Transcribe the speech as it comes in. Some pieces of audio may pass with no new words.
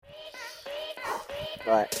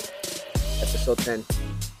Right. Episode 10.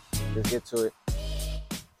 Let's get to it.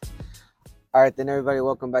 All right, then, everybody,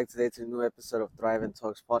 welcome back today to a new episode of Thrive and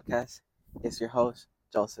Talks podcast. It's your host,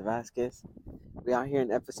 Joseph Vasquez. We are here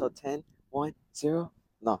in episode 10. 1 0.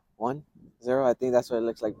 No, 1 0. I think that's what it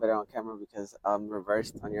looks like better on camera because I'm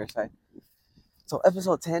reversed on your side. So,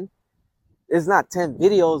 episode 10 is not 10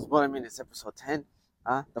 videos, but I mean, it's episode 10.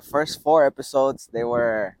 The first 4 episodes, they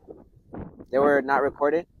were not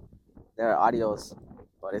recorded. They're audios,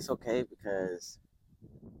 but it's okay because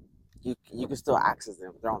you can still access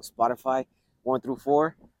them. They're on Spotify, 1 through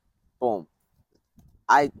 4. Boom.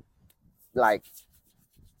 I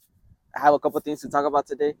have a couple things to talk about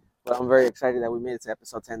today, but I'm very excited that we made it to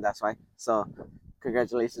episode 10. That's why. So,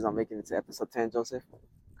 congratulations on making it to episode 10, Joseph.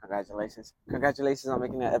 Congratulations on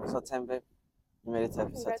making it to episode 10, babe. You made it to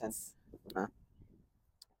episode 10.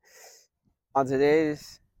 On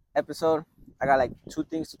today's episode, I got like 2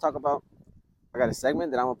 things to talk about. I got a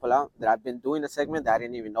segment that I'm gonna pull out that I've been doing a segment that I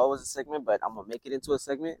didn't even know was a segment, but I'm gonna make it into a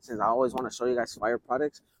segment since I always want to show you guys fire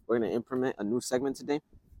products. We're gonna implement a new segment today,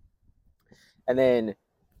 and then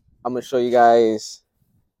I'm gonna show you guys.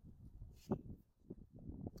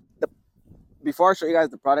 Before I show you guys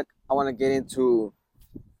the product, I want to get into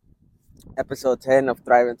episode 10 of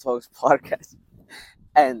Thrive and Talks podcast,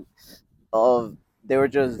 and they were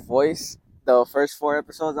just voice. The first 4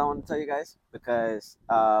 episodes I want to tell you guys because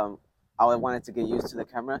I wanted to get used to the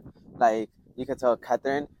camera. Like you could tell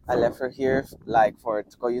Catherine, I left her here like to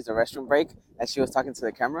go use the restroom break, and she was talking to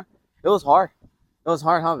the camera. It was hard.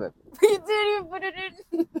 Huh, babe? You didn't even put it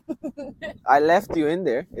in. I left you in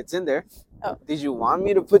there. It's in there. Oh. Did you want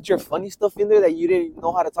me to put your funny stuff in there that you didn't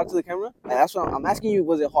know how to talk to the camera? And that's what I'm asking you.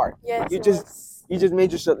 Was it hard? Yes. You just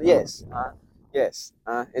made yourself. Yes. Yes.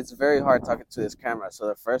 It's very hard talking to this camera. So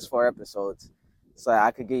the first 4 episodes, so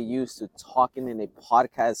I could get used to talking in a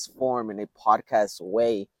podcast form, in a podcast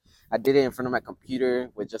way. I did it in front of my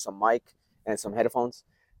computer with just a mic and some headphones.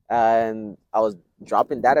 And I was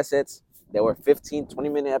dropping data sets. There were 15,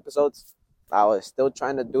 20-minute episodes. I was still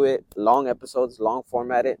trying to do it. Long episodes, long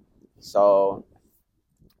formatted. So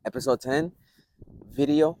episode 10,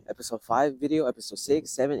 video. Episode 5, video. Episode 6,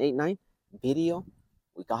 7, 8, 9, video.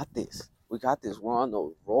 We got this. We're on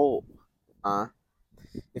the roll.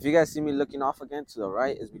 If you guys see me looking off again to the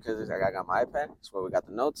right, it's because I got my iPad. It's where we got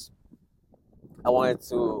the notes. I wanted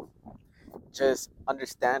to just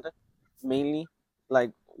understand mainly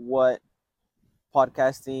like what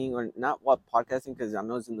podcasting, or not what podcasting, because I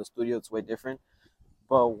know it's in the studio, it's way different,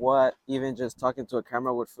 but what even just talking to a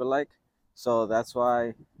camera would feel like. So that's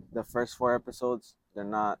why the first 4 episodes, they're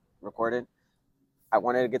not recorded. I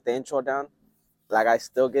wanted to get the intro down. Like I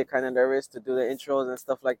still get kind of nervous to do the intros and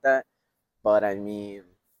stuff like that. But I mean,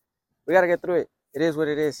 we got to get through it. It is what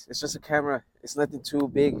it is. It's just a camera. It's nothing too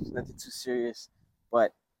big. It's nothing too serious.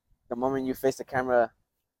 But the moment you face the camera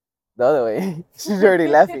the other way, she's already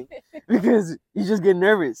laughing because you just get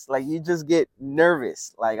nervous. Like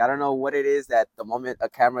Like I don't know what it is that the moment a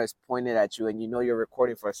camera is pointed at you and you know you're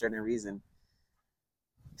recording for a certain reason,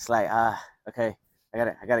 it's like, okay,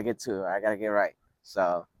 I gotta get to it. I gotta get right.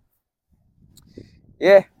 So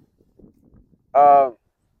yeah. I'm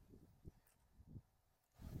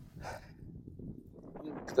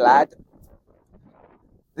glad.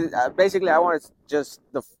 Basically, I wanted just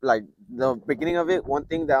the beginning of it. One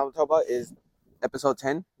thing that I'm talking about is episode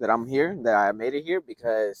 10 that I'm here, that I made it here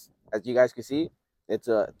because, as you guys can see,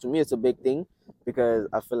 to me it's a big thing because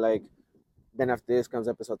I feel like then after this comes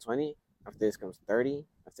episode 20, after this comes 30,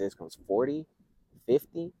 after this comes 40,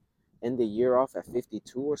 50, end the year off at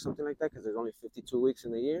 52 or something like that because there's only 52 weeks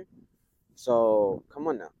in the year. So come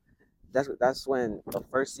on now, that's when the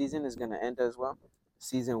first season is gonna end as well.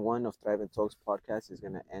 Season 1 of Thrive and Talks podcast is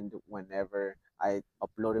gonna end whenever I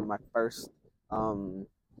uploaded my first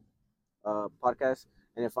podcast.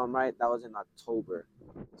 And if I'm right, that was in October.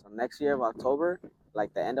 So next year of October,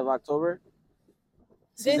 like the end of October.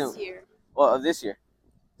 This year. Well, of this year.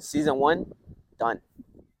 Season 1, done.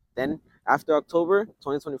 Then after October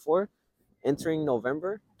 2024, entering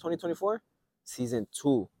November 2024, season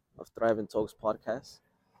 2 of Thrive and Talks podcast.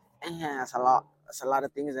 And yeah, that's a lot. That's a lot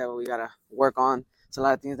of things that we gotta work on. It's a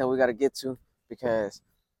lot of things that we gotta get to because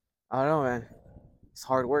I don't know, man. It's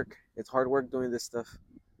hard work. It's hard work doing this stuff,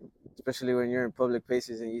 especially when you're in public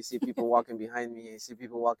places and you see people walking behind me and you see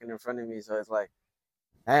people walking in front of me. So it's like,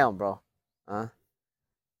 damn, bro, And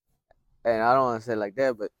I don't want to say it like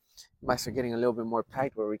that, but it might start getting a little bit more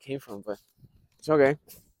packed where we came from. But it's okay.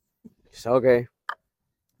 It's okay.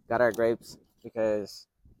 Got our grapes because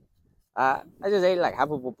I just ate like half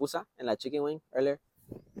a pupusa and like chicken wing earlier.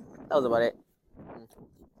 That was about it.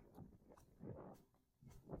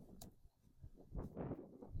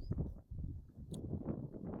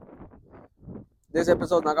 this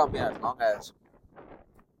episode's not gonna be as long as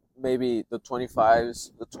maybe the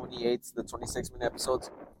 25s, the 28s, the 26-minute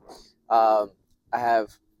episodes. I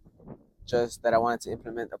have just that I wanted to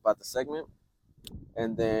implement about the segment,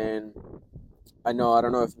 and then I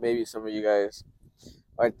don't know if maybe some of you guys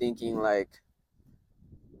are thinking like,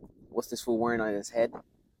 what's this fool wearing on his head,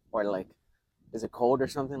 or like, is it cold or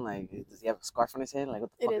something? Like, does he have a scarf on his head? Like,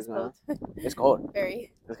 what the fuck is going on? It's cold.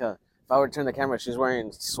 Very. Because if I were to turn the camera, she's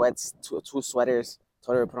wearing sweats, two sweaters.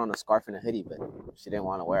 Told her to put on a scarf and a hoodie, but she didn't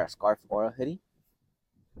want to wear a scarf or a hoodie.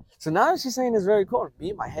 So now she's saying it's very cold.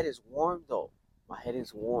 Me, my head is warm though. My head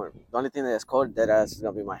is warm. The only thing that's cold dead ass is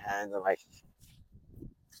gonna be my hands and like,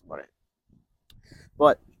 whatever.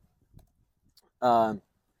 But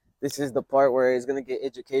this is the part where it's gonna get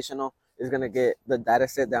educational. It's gonna get the data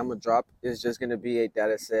set that I'm gonna drop is just gonna be a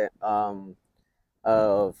data set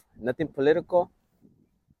of nothing political,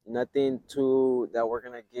 nothing to that we're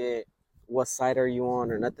gonna get what side are you on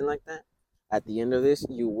or nothing like that. At the end of this,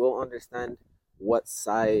 you will understand what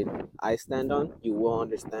side I stand on. You will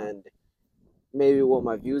understand maybe what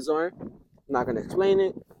my views are. I'm not gonna explain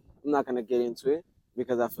it. I'm not gonna get into it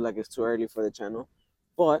because I feel like it's too early for the channel.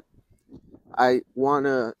 But I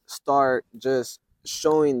wanna start just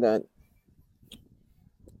showing that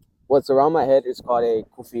what's around my head is called a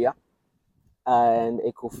kufia. And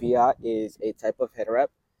a kufia is a type of head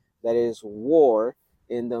wrap that is wore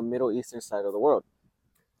in the Middle Eastern side of the world.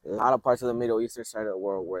 A lot of parts of the Middle Eastern side of the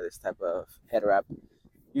world wear this type of head wrap.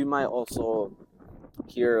 You might also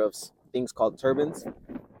hear of things called turbans.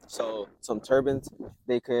 So some turbans,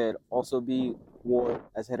 they could also be worn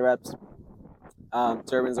as head wraps.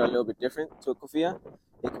 Turbans are a little bit different to a kufia.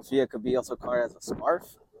 A kufia could be also called as a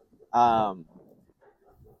scarf.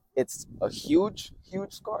 It's a huge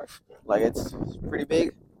scarf. Like it's pretty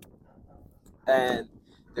big. And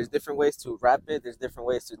there's different ways to wrap it. There's different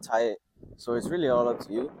ways to tie it. So it's really all up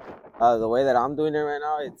to you. The way that I'm doing it right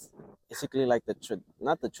now, it's basically like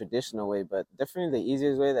not the traditional way, but definitely the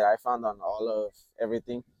easiest way that I found on all of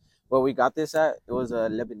everything. Where we got this at, it was a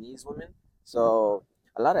Lebanese woman. So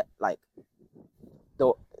a lot of like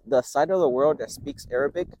the side of the world that speaks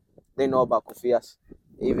Arabic, they know about kufias.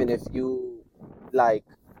 Even if you like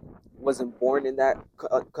wasn't born in that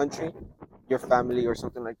country, your family or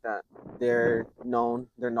something like that, they're known,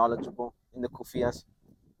 they're knowledgeable in the kufias.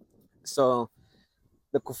 So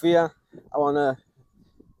the kufia, I want to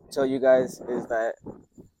tell you guys is that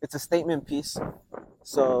it's a statement piece.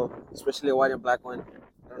 So especially a white and black one.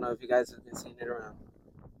 I don't know if you guys have been seeing it around.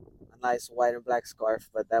 A nice white and black scarf,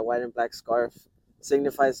 but that white and black scarf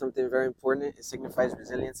signifies something very important. It signifies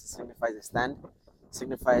resilience. It signifies a stand. It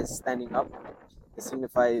signifies standing up. It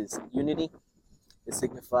signifies unity. It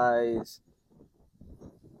signifies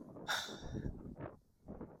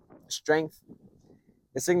strength.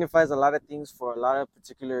 It signifies a lot of things for a lot of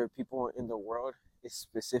particular people in the world, a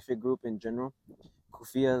specific group in general.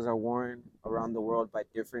 Kufias are worn around the world by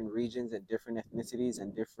different regions and different ethnicities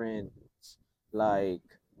and different like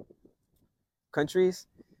countries.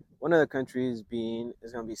 One of the countries being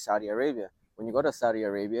is going to be Saudi Arabia. When you go to Saudi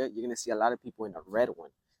Arabia, you're going to see a lot of people in a red one.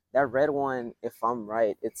 That red one, if I'm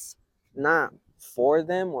right, it's not for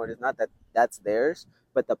them or it's not that that's theirs,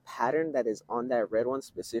 but the pattern that is on that red one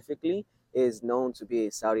specifically is known to be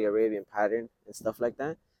a Saudi Arabian pattern and stuff like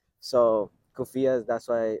that. So kufias, that's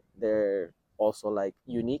why they're also like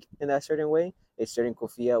unique in that certain way. A certain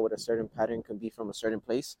kufia with a certain pattern can be from a certain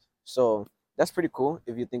place. So that's pretty cool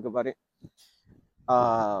if you think about it.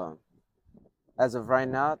 As of right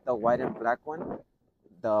now, the white and black one,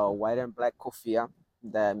 the white and black kufia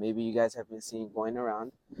that maybe you guys have been seeing going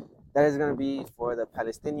around, that is going to be for the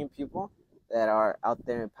Palestinian people that are out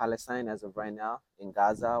there in Palestine as of right now, in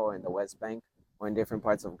Gaza or in the West Bank or in different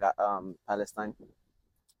parts of Palestine.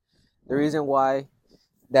 The reason why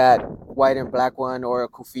that white and black one or a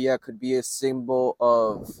kufia could be a symbol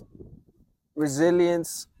of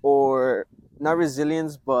resilience, or not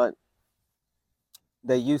resilience, but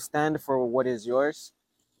that you stand for what is yours.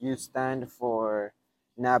 You stand for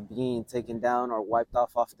not being taken down or wiped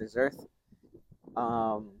off this earth.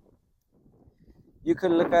 You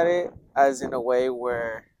could look at it as in a way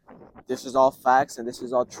where this is all facts and this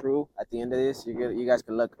is all true. At the end of this, you guys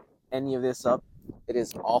can look any of this up. It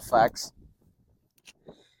is all facts.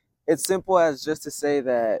 It's simple as just to say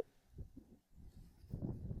that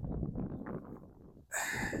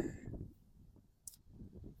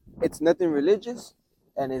it's nothing religious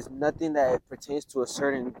and it's nothing that pertains to a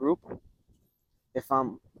certain group, if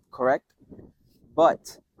I'm correct.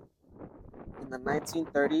 But in the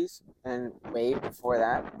 1930s and way before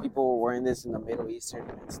that, people were wearing this in the Middle Eastern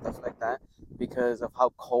and stuff like that because of how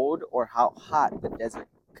cold or how hot the desert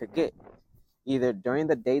could get. Either during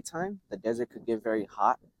the daytime, the desert could get very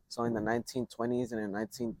hot. So in the 1920s and the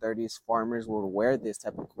 1930s, farmers would wear this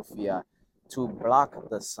type of kufiya to block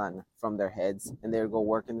the sun from their heads, and they would go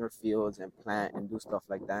work in their fields and plant and do stuff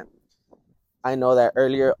like that. I know that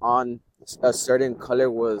earlier on, a certain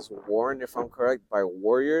color was worn, if I'm correct, by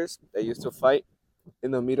warriors that used to fight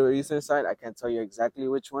in the Middle Eastern side. I can't tell you exactly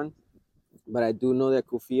which one, but I do know that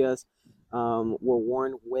kufiyas were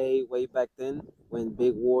worn way, way back then when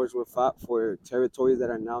big wars were fought for territories that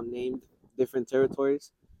are now named different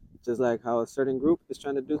territories. Just like how a certain group is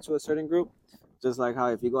trying to do to a certain group. Just like how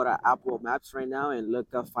if you go to Apple Maps right now and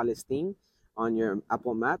look up Palestine on your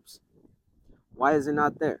Apple Maps, why is it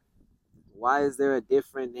not there? Why is there a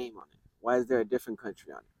different name on it? Why is there a different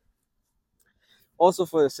country on it? Also,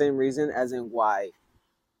 for the same reason as in why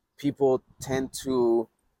people tend to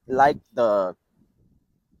like the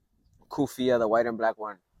kufiya, the white and black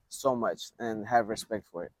one, so much and have respect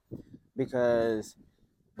for it. Because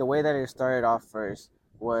the way that it started off first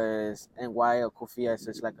was, and why a kufiya is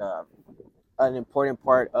such like an important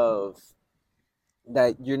part of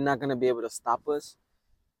that you're not going to be able to stop us,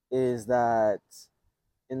 is that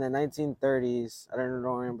in the 1930s, I don't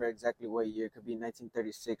remember exactly what year, it could be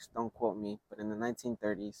 1936, don't quote me, but in the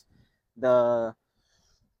 1930s, the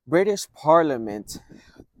British Parliament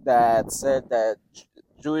that said that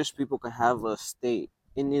Jewish people could have a state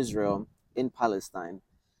in Israel, in Palestine,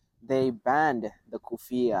 they banned the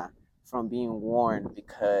kufiya from being worn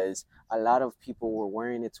because a lot of people were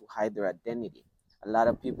wearing it to hide their identity. A lot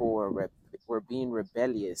of people were being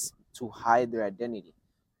rebellious to hide their identity.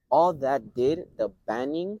 All that did, the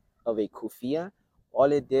banning of a kufiya,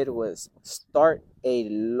 all it did was start a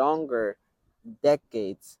longer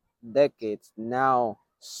decades. Now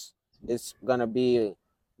it's gonna be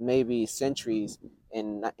maybe centuries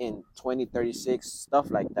in 2036,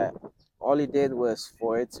 stuff like that. All it did was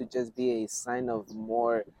for it to just be a sign of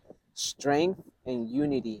more strength and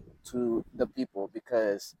unity to the people,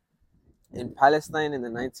 because in Palestine in the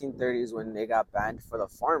 1930s, when they got banned for the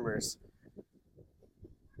farmers,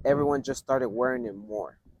 everyone just started wearing it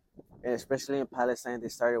more, and especially in Palestine, they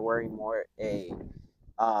started wearing more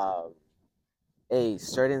uh, a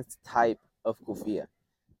certain type of kufiya.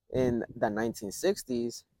 In the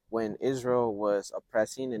 1960s, when Israel was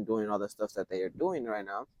oppressing and doing all the stuff that they are doing right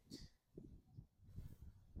now,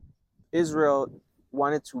 Israel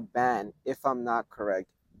wanted to ban, if I'm not correct,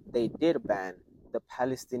 they did ban the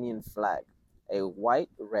Palestinian flag, a white,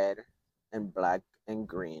 red, and black and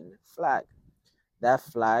green flag. That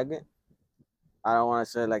flag, I don't want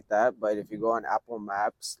to say it like that, but if you go on Apple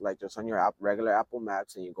Maps, like just on your regular Apple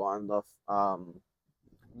Maps, and you go on the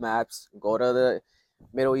maps, go to the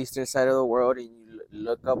Middle Eastern side of the world, and you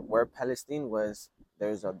look up where Palestine was,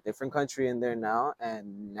 there's a different country in there now,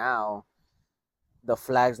 and now the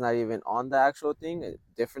flag's not even on the actual thing. A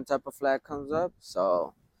different type of flag comes up,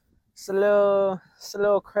 so it's a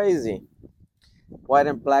little crazy. White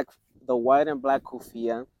and black, the white and black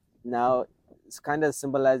kufiya now it's kind of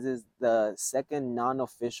symbolizes the second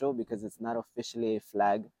non-official, because it's not officially a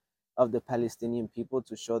flag of the Palestinian people,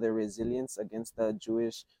 to show their resilience against the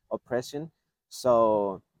Jewish oppression.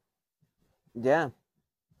 So yeah,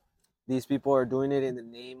 these people are doing it in the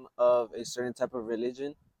name of a certain type of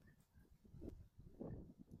religion.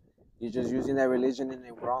 You're just using that religion in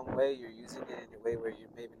a wrong way. You're using it in a way where you're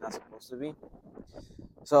maybe not supposed to be.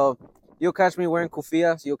 So you'll catch me wearing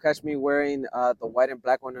kufiya. You'll catch me wearing the white and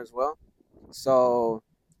black one as well. So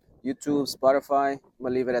YouTube, Spotify, I'm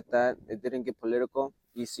gonna leave it at that. It didn't get political.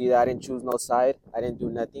 You see that I didn't choose no side. I didn't do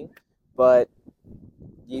nothing. But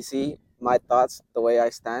you see my thoughts, the way I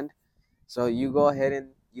stand. So you go ahead and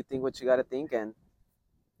you think what you gotta think, and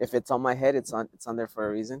if it's on my head, it's on there for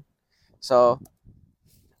a reason. So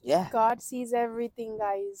yeah, God sees everything,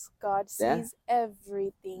 guys. God yeah, sees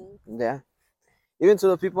everything. yeah. Even to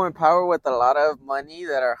the people in power with a lot of money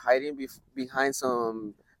that are hiding behind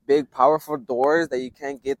some big powerful doors that you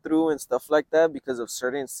can't get through and stuff like that because of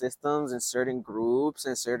certain systems and certain groups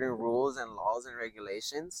and certain rules and laws and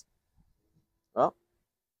regulations. Well,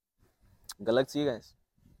 good luck to you guys.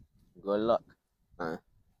 Good luck.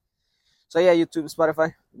 So yeah, YouTube,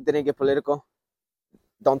 Spotify, didn't get political.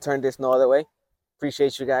 Don't turn this no other way.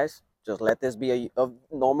 Appreciate you guys. Just let this be a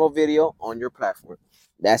normal video on your platform.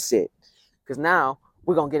 That's it. Because now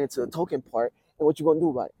we're going to get into the token part. And what you going to do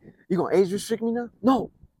about it? You going to age restrict me now?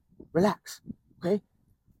 No. Relax. Okay?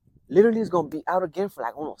 Literally, it's going to be out again for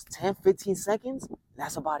like almost 10, 15 seconds.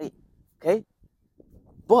 That's about it. Okay?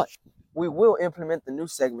 But we will implement the new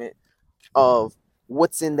segment of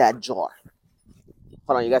what's in that jar.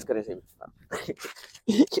 Hold on, you guys couldn't see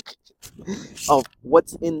me. Of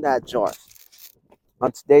what's in that jar.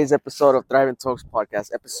 On today's episode of Thriving Talks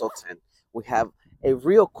Podcast, episode 10, we have a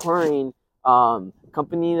reoccurring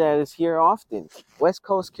company that is here often,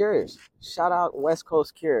 WestCoastCure. Shout out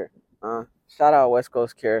WestCoastCure. Shout out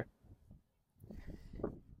WestCoastCure.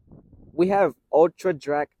 We have Ultra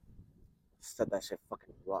Jack. Said that shit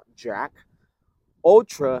fucking wrong.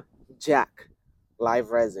 Ultra Jack live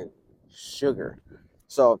resin sugar.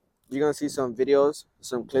 So you're gonna see some videos,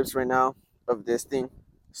 some clips right now of this thing.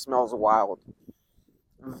 It smells wild.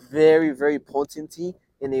 Very, very potency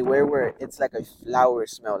in a way where it's like a flower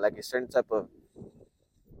smell, like a certain type of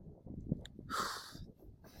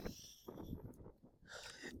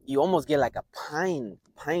you almost get like a pine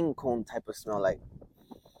cone type of smell. Like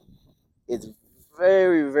it's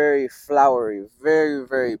very, very flowery, very,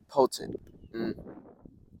 very potent.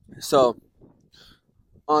 So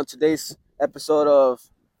on today's episode of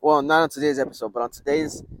not on today's episode, but on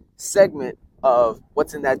today's segment of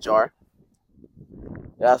what's in that jar,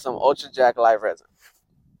 we have some Ultra Jack live resin.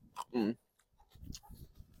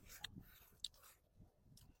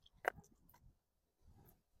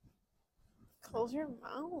 Close your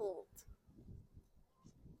mouth.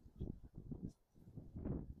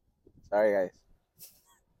 Sorry, guys.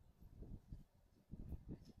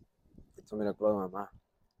 It told me to close my mouth.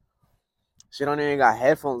 She don't even got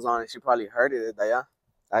headphones on, and she probably heard it. Yeah,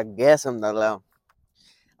 I guess I'm not loud.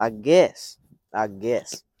 I guess.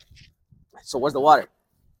 So where's the water?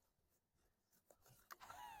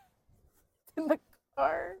 In the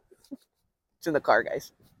car. It's in the car,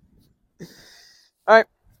 guys. All right.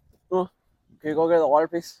 Well, can you go get the water,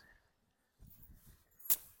 please?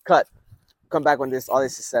 Cut. Come back when all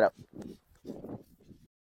this is set up.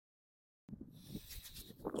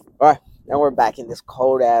 All right. Now we're back in this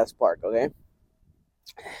cold ass park. Okay.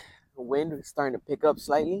 The wind is starting to pick up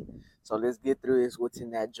slightly, so let's get through this. What's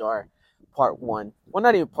in that jar? Part 1. Well,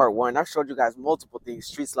 not even part 1. I've showed you guys multiple things.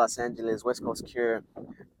 Streets Los Angeles, WestCoastCure,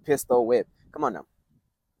 Pistol Whip. Come on now.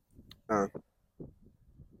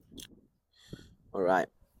 All right.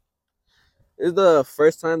 This is the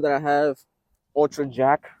first time that I have Ultra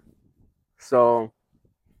Jack. So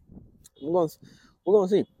we're gonna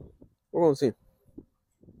see. We're gonna see.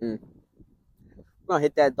 We're gonna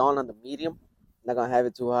hit that dawn on the medium. Not gonna have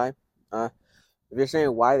it too high. If you're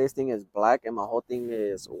saying why this thing is black and my whole thing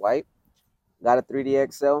is white, got a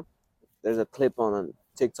 3D XL. There's a clip on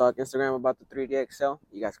TikTok, Instagram about the 3D XL.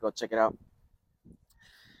 You guys go check it out.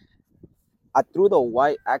 I threw the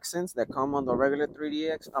white accents that come on the regular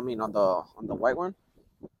 3D XL. I mean on the white one.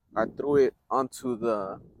 I threw it onto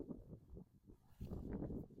the.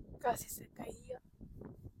 Casi se caía.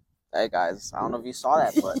 Hey guys, I don't know if you saw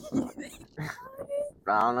that, but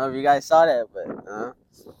I don't know if you guys saw that, but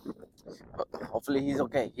hopefully he's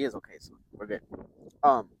okay. He is okay, so we're good.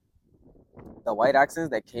 The white accents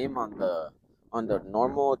that came on the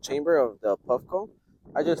normal chamber of the Puffco,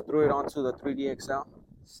 I just threw it onto the 3D XL,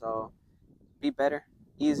 so be better,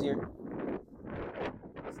 easier.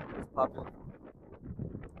 Popular.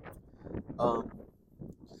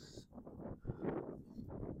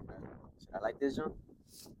 Should I like this, John?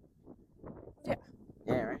 Yeah.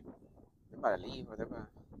 Yeah, right. They're about to leave, or they're about.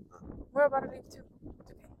 We're about to leave too. It's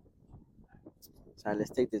okay. So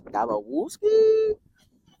let's take this Dabawooski.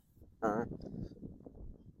 I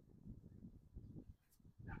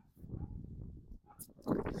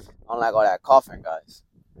don't like all that coughing, guys.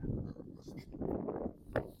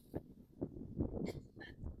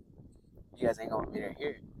 You guys ain't gonna be there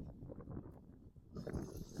here.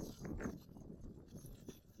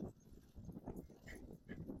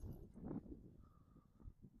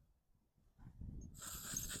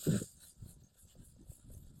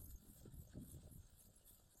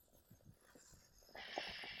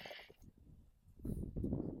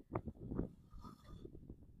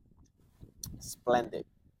 Splendid.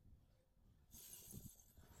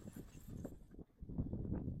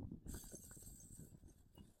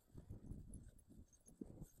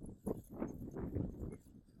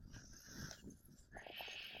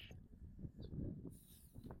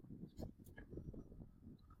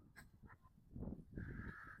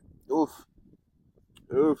 Oof.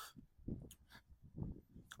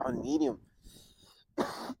 On medium.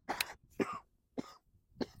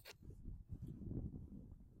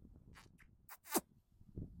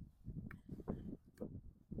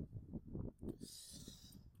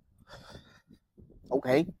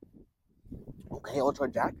 Okay, Ultra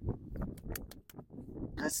Jack.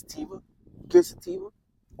 Good sativa.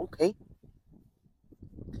 Okay.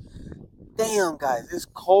 Damn, guys, it's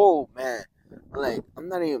cold, man. Like, I'm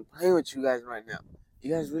not even playing with you guys right now.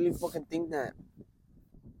 You guys really fucking think that?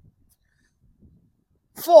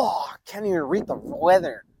 Fuck, can't even read the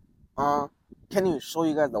weather. can't even show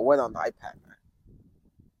you guys the weather on the iPad, man.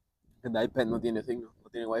 And the iPad no tiene signal, no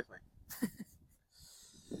tiene Wi-Fi.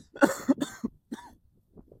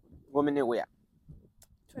 What minute we at?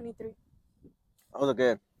 23. That was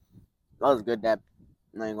good. That was good, Dad.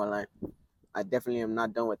 I'm not even gonna lie. I definitely am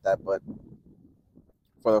not done with that, but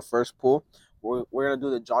for the first pool, we're gonna do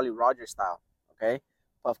the Jolly Roger style, okay?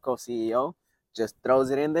 Puffco CEO just throws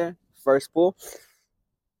it in there. First pool.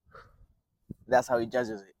 That's how he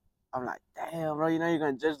judges it. I'm like, damn, bro, you're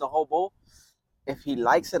gonna judge the whole bowl? If he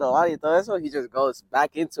likes it a lot, he just goes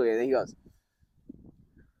back into it and he goes,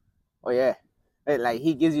 oh yeah. Like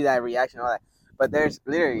he gives you that reaction, all that. But there's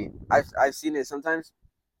literally I've seen it sometimes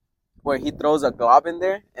where he throws a glob in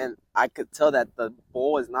there and I could tell that the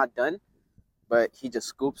bowl is not done, but he just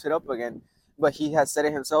scoops it up again. But he has said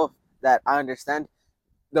it himself that I understand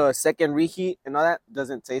the second reheat and all that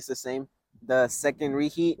doesn't taste the same. The second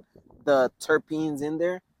reheat, the terpenes in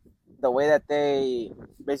there, the way that they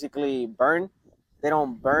basically burn, they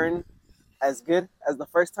don't burn as good as the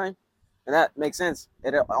first time, and that makes sense.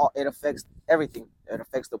 It affects everything. It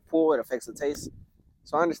affects the pool. It affects the taste.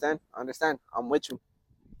 So I understand. I'm with you.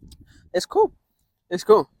 It's cool. Let's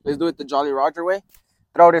do it the Jolly Roger way.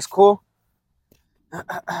 Throat is cool.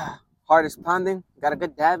 Heart is pounding. Got a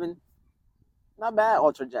good dabbing. Not bad,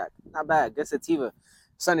 Ultra Jack. Not bad. Good sativa.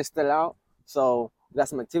 Sun is still out, so we got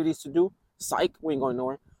some activities to do. Psych, we ain't going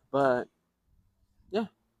nowhere. But yeah,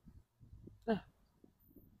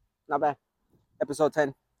 not bad. Episode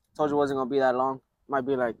 10. Told you it wasn't gonna be that long. Might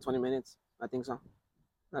be like 20 minutes. I think so.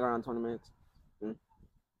 Like around 20 minutes.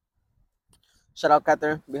 Shout out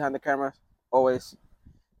Catherine behind the camera. Always.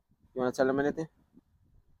 You wanna tell them anything?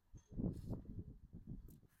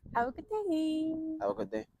 Have a good day. Have a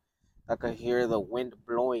good day. I could hear the wind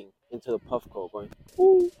blowing into the Puffco going,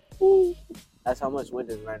 ooh, ooh. That's how much wind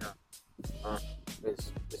is right now.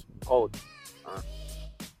 It's cold.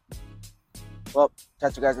 Well,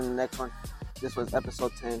 catch you guys in the next one. This was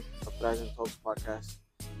episode 10 of Thrives and Talks podcast.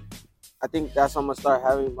 I think that's how I'm going to start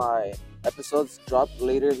having my episodes drop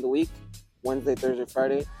later in the week. Wednesday, Thursday,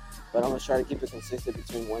 Friday. But I'm going to try to keep it consistent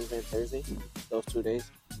between Wednesday and Thursday. Those 2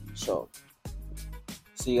 days. So,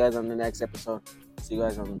 see you guys on the next episode. See you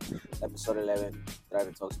guys on episode 11, Thrive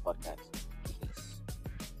and Talks podcast.